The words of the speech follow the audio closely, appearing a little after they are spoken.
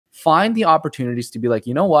find the opportunities to be like,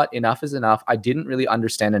 you know what, enough is enough. I didn't really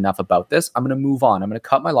understand enough about this. I'm going to move on. I'm going to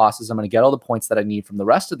cut my losses. I'm going to get all the points that I need from the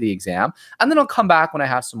rest of the exam. And then I'll come back when I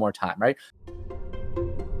have some more time, right?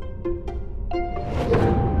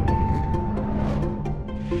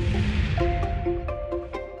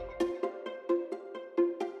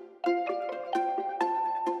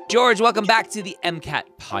 George, welcome back to the MCAT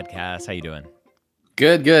podcast. How you doing?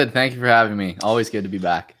 Good. Thank you for having me. Always good to be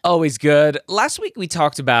back. Always good. Last week we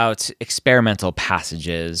talked about experimental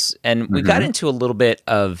passages, and we got into a little bit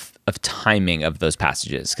of timing of those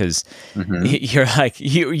passages because you're like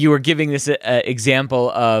you were giving this example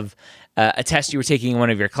of a test you were taking in one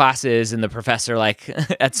of your classes, and the professor like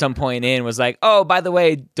at some point in was like, "Oh, by the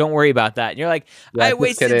way, don't worry about that." And you're like, Yeah, "I just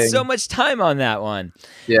wasted kidding. so much time on that one."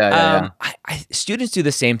 Yeah. Students do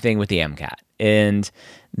the same thing with the MCAT, and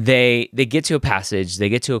they get to a passage, they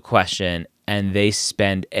get to a question, and they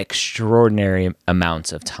spend extraordinary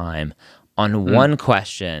amounts of time on one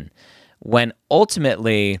question, when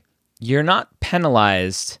ultimately you're not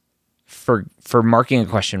penalized for marking a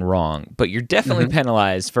question wrong, but you're definitely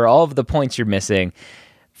penalized for all of the points you're missing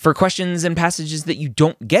for questions and passages that you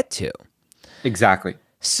don't get to. Exactly.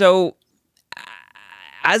 So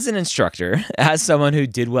as an instructor, as someone who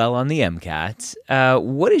did well on the MCAT,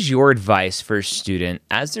 what is your advice for a student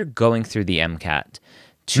as they're going through the MCAT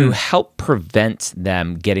to help prevent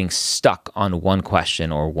them getting stuck on one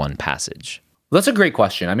question or one passage? Well, that's a great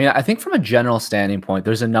question. I mean, I think from a general standing point,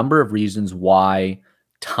 there's a number of reasons why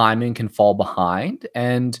timing can fall behind.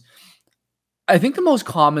 And I think the most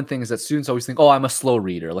common thing is that students always think, oh, I'm a slow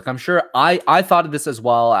reader. Like, I'm sure I thought of this as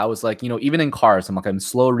well. I was like, even in cars, I'm like, I'm a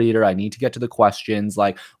slow reader. I need to get to the questions.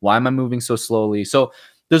 Like, why am I moving so slowly? So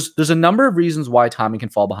there's a number of reasons why timing can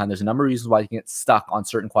fall behind. There's a number of reasons why you can get stuck on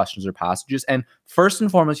certain questions or passages. And first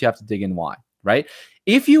and foremost, you have to dig in why, right?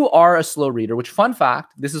 If you are a slow reader, which, fun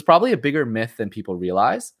fact, this is probably a bigger myth than people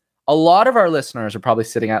realize. A lot of our listeners are probably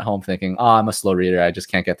sitting at home thinking, oh, I'm a slow reader. I just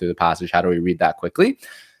can't get through the passage. How do we read that quickly?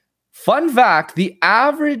 Fun fact, the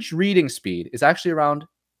average reading speed is actually around,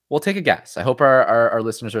 well, take a guess. I hope our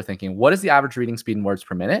listeners are thinking, what is the average reading speed in words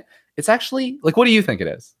per minute? It's actually, like, what do you think it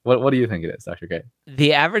is? What do you think it is, Dr. K?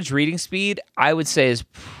 The average reading speed, I would say, is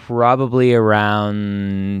probably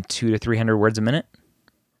around 200 to 300 words a minute.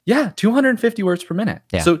 Yeah, 250 words per minute.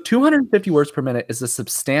 Yeah. So 250 words per minute is a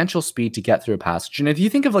substantial speed to get through a passage. And if you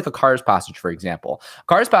think of like a Cars passage, for example,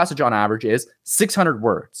 Cars passage on average is 600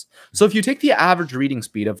 words. So if you take the average reading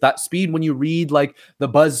speed of that speed when you read like the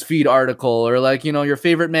BuzzFeed article or like, your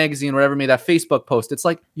favorite magazine, whatever made that Facebook post, it's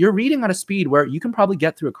like you're reading at a speed where you can probably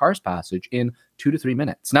get through a Cars passage in 2 to 3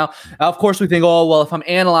 minutes. Now, of course, we think, oh, well, if I'm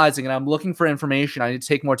analyzing and I'm looking for information, I need to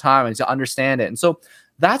take more time. I need to understand it. And so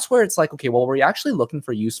that's where it's like, okay, well, are we actually looking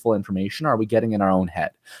for useful information? Or are we getting in our own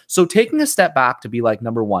head? So taking a step back to be like,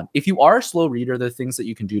 number one, if you are a slow reader, there are things that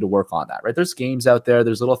you can do to work on that, right? There's games out there.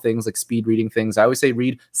 There's little things like speed reading things. I always say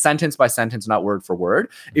read sentence by sentence, not word for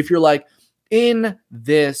word. If you're like, in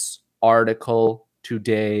this article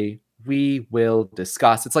today, we will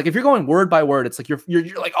discuss. It's like, if you're going word by word, it's like you're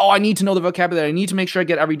like, oh, I need to know the vocabulary. I need to make sure I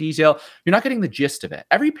get every detail. You're not getting the gist of it.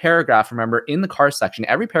 Every paragraph, remember, in the Cars section,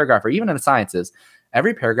 every paragraph, or even in the sciences,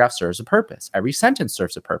 every paragraph serves a purpose. Every sentence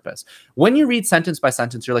serves a purpose. When you read sentence by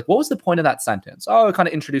sentence, you're like, what was the point of that sentence? Oh, it kind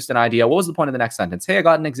of introduced an idea. What was the point of the next sentence? Hey, I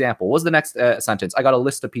got an example. What was the next sentence? I got a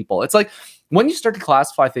list of people. It's like when you start to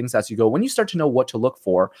classify things as you go, when you start to know what to look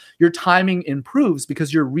for, your timing improves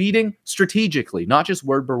because you're reading strategically, not just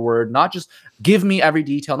word per word, not just give me every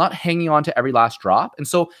detail, not hanging on to every last drop. And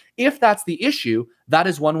so if that's the issue, that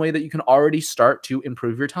is one way that you can already start to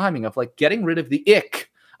improve your timing of like getting rid of the ick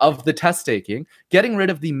of the test taking, getting rid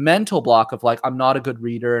of the mental block of like, I'm not a good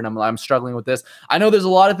reader and I'm struggling with this. I know there's a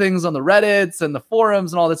lot of things on the Reddits and the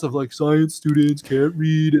forums and all this of like science students can't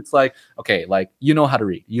read. It's like, okay, like, you know how to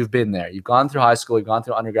read. You've been there. You've gone through high school, you've gone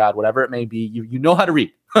through undergrad, whatever it may be. You know how to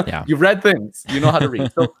read. Yeah. You've read things. You know how to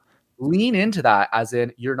read. So lean into that as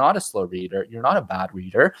in you're not a slow reader. You're not a bad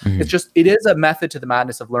reader. It's just, it is a method to the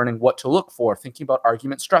madness of learning what to look for, thinking about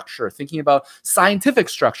argument structure, thinking about scientific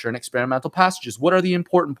structure and experimental passages. What are the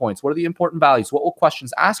important points? What are the important values? What will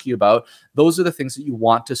questions ask you about? Those are the things that you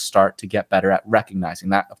want to start to get better at recognizing.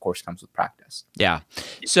 That, of course, comes with practice. Yeah.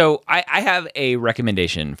 So I have a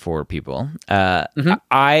recommendation for people.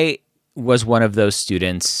 I was one of those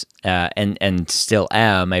students and still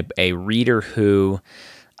am a reader who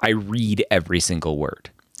I read every single word.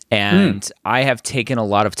 And I have taken a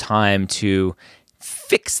lot of time to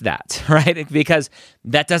fix that, right? Because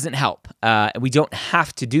that doesn't help. We don't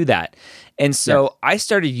have to do that. And so I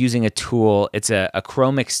started using a tool. It's a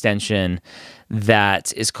Chrome extension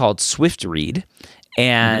that is called Swift Read.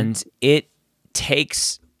 And it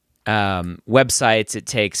takes websites, it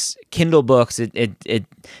takes Kindle books, it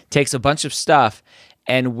takes a bunch of stuff,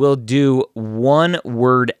 and we'll do one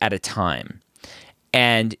word at a time.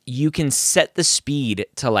 And you can set the speed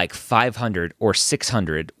to like 500 or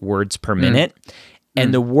 600 words per minute,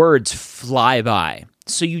 and the words fly by.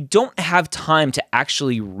 So you don't have time to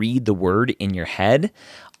actually read the word in your head.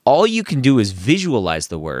 All you can do is visualize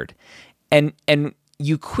the word. And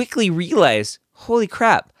you quickly realize, holy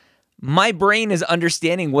crap, my brain is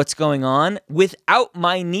understanding what's going on without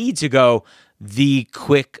my need to go, the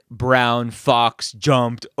quick brown fox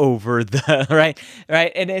jumped over the,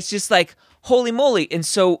 right? And it's just like, holy moly. And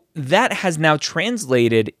so that has now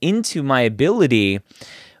translated into my ability.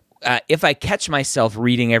 If I catch myself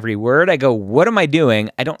reading every word, I go, what am I doing?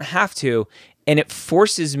 I don't have to. And it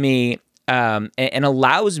forces me and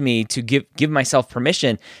allows me to give myself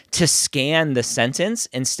permission to scan the sentence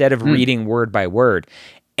instead of reading word by word.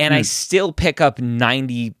 And I still pick up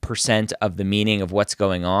 90% of the meaning of what's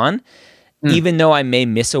going on, even though I may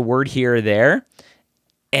miss a word here or there.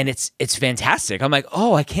 And it's fantastic. I'm like,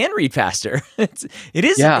 oh, I can read faster. It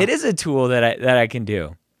is a tool that I can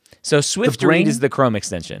do. So Swift Read is the Chrome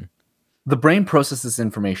extension. The brain processes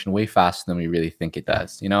information way faster than we really think it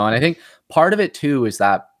does, And I think part of it too is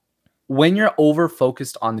that when you're over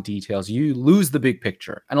focused on the details, you lose the big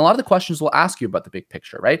picture. And a lot of the questions will ask you about the big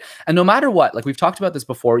picture, right? And no matter what, like we've talked about this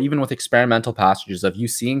before, even with experimental passages of you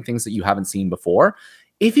seeing things that you haven't seen before,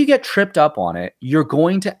 if you get tripped up on it, you're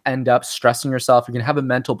going to end up stressing yourself. You're going to have a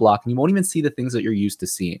mental block and you won't even see the things that you're used to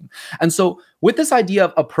seeing. And so with this idea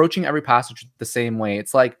of approaching every passage the same way,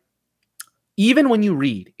 it's like, even when you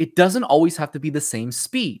read, it doesn't always have to be the same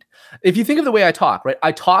speed. If you think of the way I talk, right?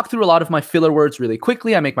 I talk through a lot of my filler words really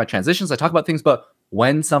quickly. I make my transitions. I talk about things, but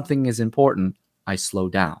when something is important, I slow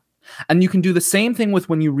down. And you can do the same thing with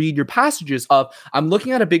when you read your passages of, I'm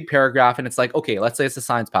looking at a big paragraph and it's like, okay, let's say it's a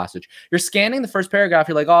science passage. You're scanning the first paragraph.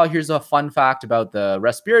 You're like, oh, here's a fun fact about the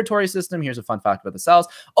respiratory system. Here's a fun fact about the cells.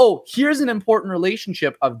 Oh, here's an important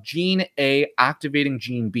relationship of gene A activating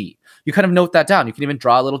gene B. You kind of note that down. You can even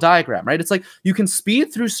draw a little diagram, right? It's like you can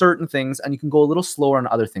speed through certain things and you can go a little slower on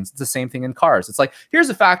other things. It's the same thing in cars. It's like, here's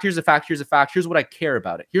a fact, here's a fact, here's a fact. Here's what I care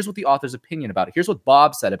about it. Here's what the author's opinion about it. Here's what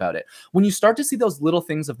Bob said about it. When you start to see those little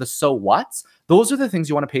things of the so what's, those are the things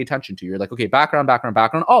you want to pay attention to. You're like, okay, background.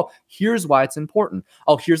 Oh, here's why it's important.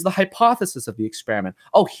 Oh, here's the hypothesis of the experiment.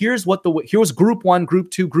 Oh, here's group 1,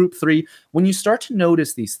 group 2, group 3. When you start to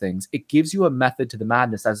notice these things, it gives you a method to the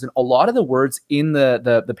madness. As in, a lot of the words in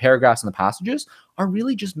the paragraphs and the passages are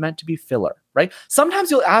really just meant to be filler, right?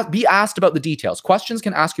 Sometimes you'll be asked about the details. Questions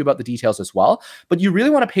can ask you about the details as well, but you really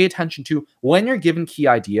want to pay attention to when you're given key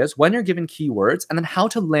ideas, when you're given keywords, and then how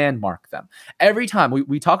to landmark them. Every time,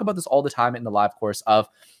 we talk about this all the time in the live course of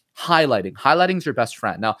highlighting. Highlighting is your best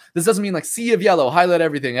friend. Now, this doesn't mean like sea of yellow, highlight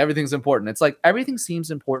everything. Everything's important. It's like everything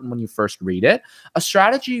seems important when you first read it. A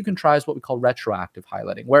strategy you can try is what we call retroactive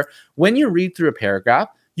highlighting, where when you read through a paragraph,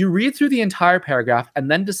 you read through the entire paragraph and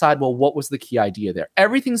then decide, well, what was the key idea there?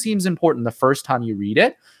 Everything seems important the first time you read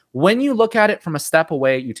it. When you look at it from a step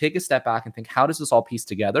away, you take a step back and think, how does this all piece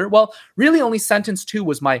together? Well, really only sentence 2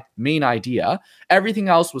 was my main idea. Everything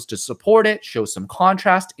else was to support it, show some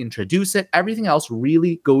contrast, introduce it. Everything else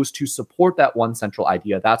really goes to support that one central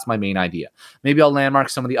idea. That's my main idea. Maybe I'll landmark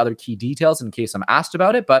some of the other key details in case I'm asked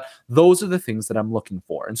about it, but those are the things that I'm looking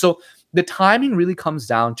for. And so the timing really comes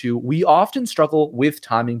down to, we often struggle with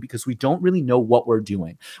timing because we don't really know what we're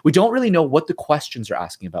doing. We don't really know what the questions are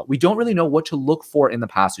asking about. We don't really know what to look for in the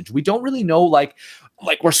passage. We don't really know, like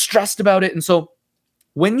we're stressed about it. And so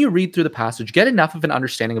when you read through the passage, get enough of an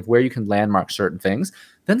understanding of where you can landmark certain things,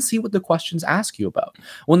 then see what the questions ask you about.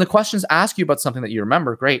 When the questions ask you about something that you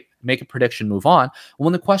remember, great, make a prediction, move on.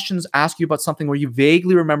 When the questions ask you about something where you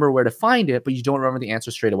vaguely remember where to find it, but you don't remember the answer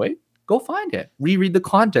straight away, go find it. Reread the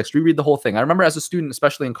context, reread the whole thing. I remember as a student,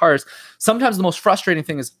 especially in cars, sometimes the most frustrating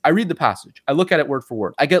thing is I read the passage, I look at it word for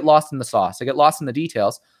word, I get lost in the sauce, I get lost in the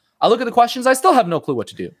details. I look at the questions, I still have no clue what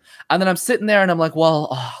to do. And then I'm sitting there and I'm like,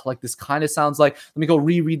 well, like this kind of sounds like, let me go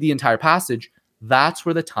reread the entire passage. That's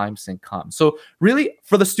where the time sink comes. So really,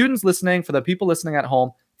 for the students listening, for the people listening at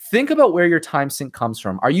home, think about where your time sink comes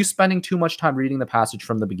from. Are you spending too much time reading the passage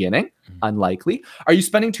from the beginning? Unlikely. Are you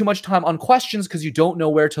spending too much time on questions because you don't know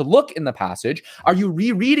where to look in the passage? Are you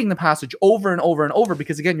rereading the passage over and over and over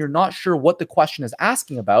because, again, you're not sure what the question is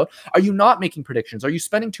asking about? Are you not making predictions? Are you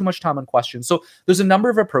spending too much time on questions? So there's a number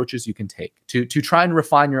of approaches you can take to try and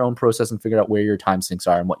refine your own process and figure out where your time sinks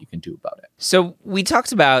are and what you can do about it. So we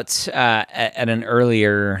talked about at an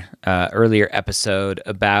earlier episode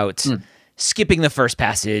about skipping the first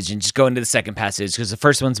passage and just going to the second passage because the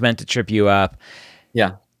first one's meant to trip you up.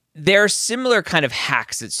 Yeah. there are similar kind of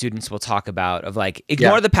hacks that students will talk about of like,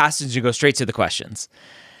 ignore the passage and go straight to the questions.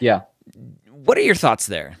 Yeah. What are your thoughts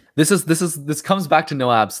there? This comes back to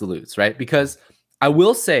no absolutes, right? Because I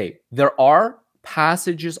will say there are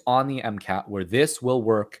passages on the MCAT where this will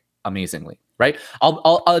work amazingly, right?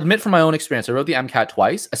 I'll admit from my own experience, I wrote the MCAT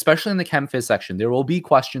twice, especially in the Chem Phys section. There will be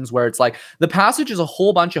questions where it's like the passage is a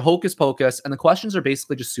whole bunch of hocus pocus, and the questions are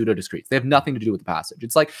basically just pseudo discretes. They have nothing to do with the passage.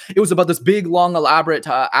 It's like it was about this big, long, elaborate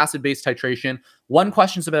acid-base titration. One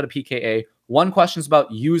question's about a pKa. One question's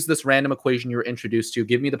about use this random equation you were introduced to.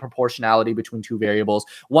 Give me the proportionality between two variables.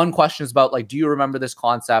 One question is about like, do you remember this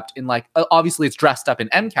concept? In like, obviously it's dressed up in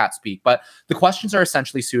MCAT speak, but the questions are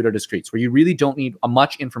essentially pseudo discretes where you really don't need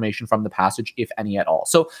much information from the passage, if any at all.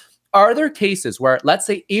 So are there cases where, let's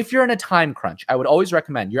say, if you're in a time crunch, I would always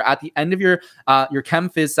recommend you're at the end of your Chem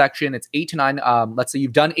Phys section. It's 8 to 9. Let's say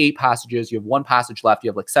you've done 8 passages. You have 1 passage left. You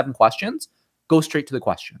have like 7 questions. Go straight to the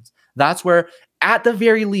questions. That's where, at the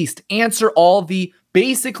very least, answer all the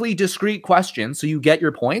basically discrete questions so you get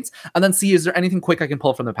your points, and then see, is there anything quick I can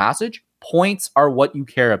pull from the passage? Points are what you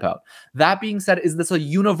care about. That being said, is this a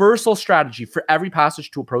universal strategy for every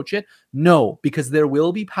passage to approach it? No, because there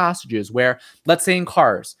will be passages where, let's say in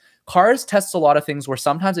cars tests a lot of things where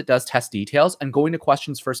sometimes it does test details, and going to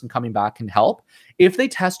questions first and coming back can help. If they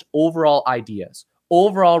test overall ideas,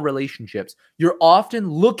 overall relationships, you're often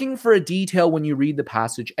looking for a detail when you read the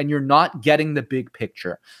passage and you're not getting the big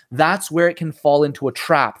picture. That's where it can fall into a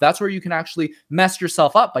trap. That's where you can actually mess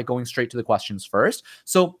yourself up by going straight to the questions first.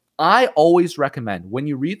 So I always recommend when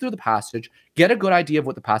you read through the passage, get a good idea of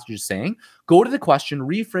what the passage is saying, go to the question,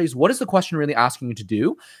 rephrase, what is the question really asking you to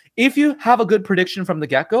do? If you have a good prediction from the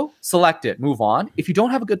get-go, select it, move on. If you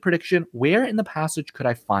don't have a good prediction, where in the passage could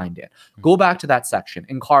I find it? Go back to that section.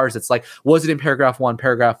 In cars, it's like, was it in paragraph 1,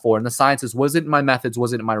 paragraph 4? In the sciences, was it in my methods?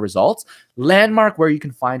 Was it in my results? Landmark where you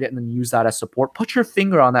can find it and then use that as support. Put your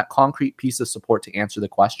finger on that concrete piece of support to answer the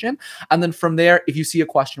question. And then from there, if you see a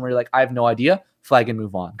question where you're like, I have no idea, flag and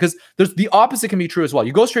move on. Because there's the opposite can be true as well.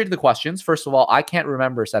 You go straight to the questions. First of all, I can't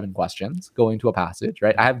remember 7 questions going to a passage,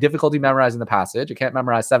 right? I have difficulty memorizing the passage. I can't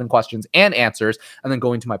memorize 7 questions and answers and then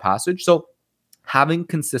going to my passage. So having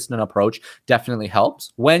consistent approach definitely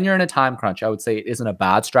helps. When you're in a time crunch, I would say it isn't a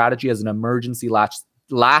bad strategy as an emergency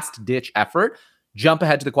last ditch effort. Jump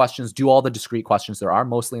ahead to the questions, do all the discrete questions there are,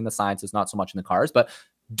 mostly in the sciences, not so much in the cars, but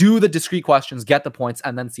do the discrete questions, get the points,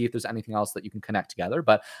 and then see if there's anything else that you can connect together.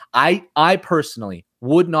 But I personally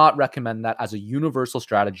would not recommend that as a universal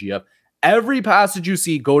strategy of every passage you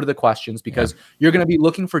see, go to the questions, because you're going to be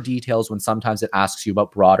looking for details when sometimes it asks you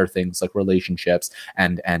about broader things like relationships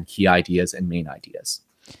and key ideas and main ideas.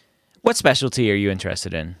 What specialty are you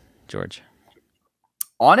interested in, George?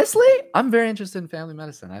 Honestly, I'm very interested in family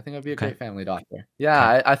medicine. I think I'd be a great family doctor.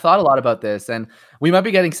 Yeah, I thought a lot about this, and we might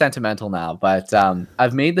be getting sentimental now, but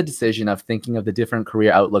I've made the decision of thinking of the different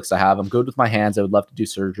career outlooks I have. I'm good with my hands. I would love to do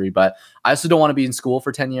surgery, but I also don't want to be in school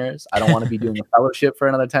for 10 years. I don't want to be doing a fellowship for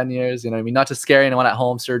another 10 years. You know what I mean? Not to scare anyone at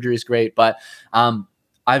home. Surgery is great, but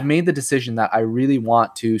I've made the decision that I really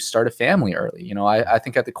want to start a family early. You know, I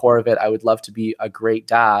think at the core of it, I would love to be a great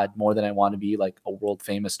dad more than I want to be like a world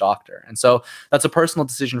famous doctor. And so that's a personal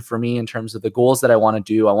decision for me in terms of the goals that I want to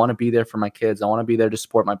do. I want to be there for my kids. I want to be there to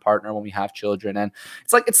support my partner when we have children. And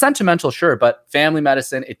it's like, it's sentimental, sure, but family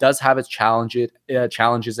medicine, it does have its challenges.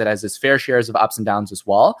 It has its fair shares of ups and downs as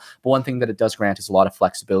well. But one thing that it does grant is a lot of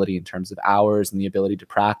flexibility in terms of hours and the ability to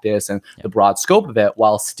practice and the broad scope of it,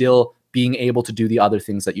 while still being able to do the other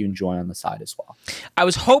things that you enjoy on the side as well. I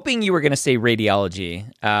was hoping you were going to say radiology.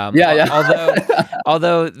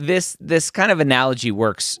 Although this kind of analogy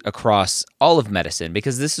works across all of medicine,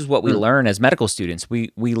 because this is what we learn as medical students.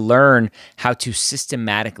 We learn how to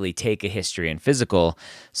systematically take a history and physical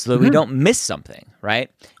so that we don't miss something,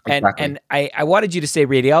 right? Exactly. And I wanted you to say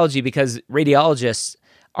radiology because radiologists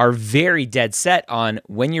are very dead set on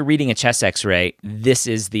when you're reading a chest x-ray, this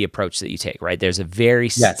is the approach that you take, right? There's a very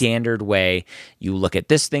standard way. You look at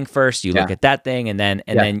this thing first, you look at that thing, and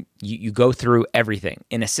then you go through everything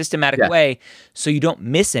in a systematic way so you don't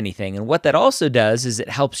miss anything. And what that also does is it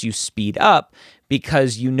helps you speed up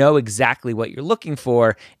because you know exactly what you're looking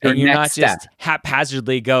for, and you're not just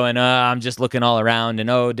haphazardly going, I'm just looking all around,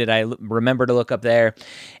 and did I remember to look up there?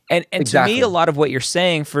 And to me, a lot of what you're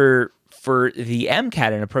saying for the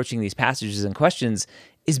MCAT and approaching these passages and questions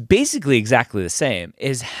is basically exactly the same,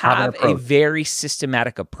 is have a very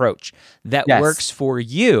systematic approach that works for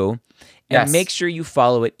you and make sure you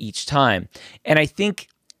follow it each time. And I think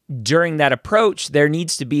during that approach, there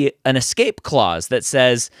needs to be an escape clause that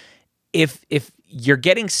says, if you're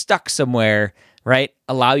getting stuck somewhere, right,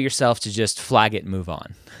 allow yourself to just flag it and move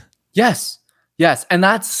on. Yes. Yes, and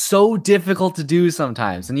that's so difficult to do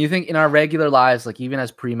sometimes. And you think in our regular lives, like even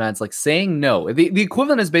as pre-meds, like saying no, the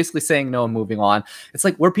equivalent is basically saying no and moving on. It's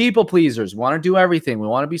like we're people pleasers. We want to do everything. We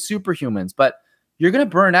want to be superhumans, but you're going to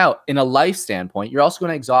burn out in a life standpoint. You're also going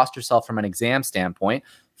to exhaust yourself from an exam standpoint.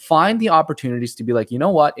 Find the opportunities to be like, you know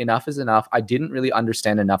what? Enough is enough. I didn't really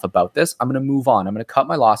understand enough about this. I'm going to move on. I'm going to cut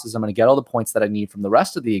my losses. I'm going to get all the points that I need from the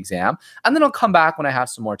rest of the exam. And then I'll come back when I have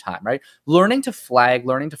some more time, right? Learning to flag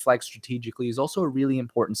strategically is also a really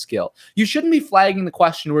important skill. You shouldn't be flagging the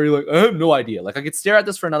question where you're like, I have no idea. Like I could stare at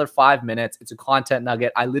this for another 5 minutes. It's a content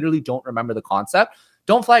nugget. I literally don't remember the concept.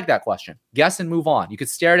 Don't flag that question. Guess and move on. You could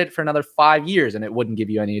stare at it for another 5 years and it wouldn't give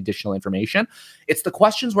you any additional information. It's the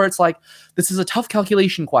questions where it's like, this is a tough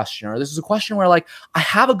calculation question, or this is a question where like, I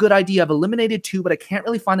have a good idea. I've eliminated 2, but I can't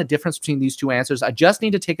really find the difference between these 2 answers. I just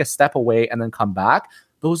need to take a step away and then come back.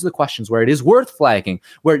 Those are the questions where it is worth flagging,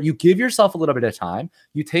 where you give yourself a little bit of time,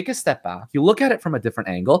 you take a step back, you look at it from a different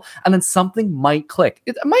angle, and then something might click.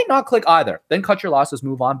 It might not click either. Then cut your losses,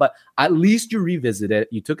 move on, but at least you revisit it.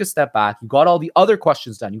 You took a step back, you got all the other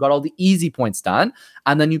questions done, you got all the easy points done,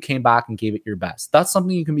 and then you came back and gave it your best. That's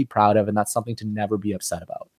something you can be proud of, and that's something to never be upset about.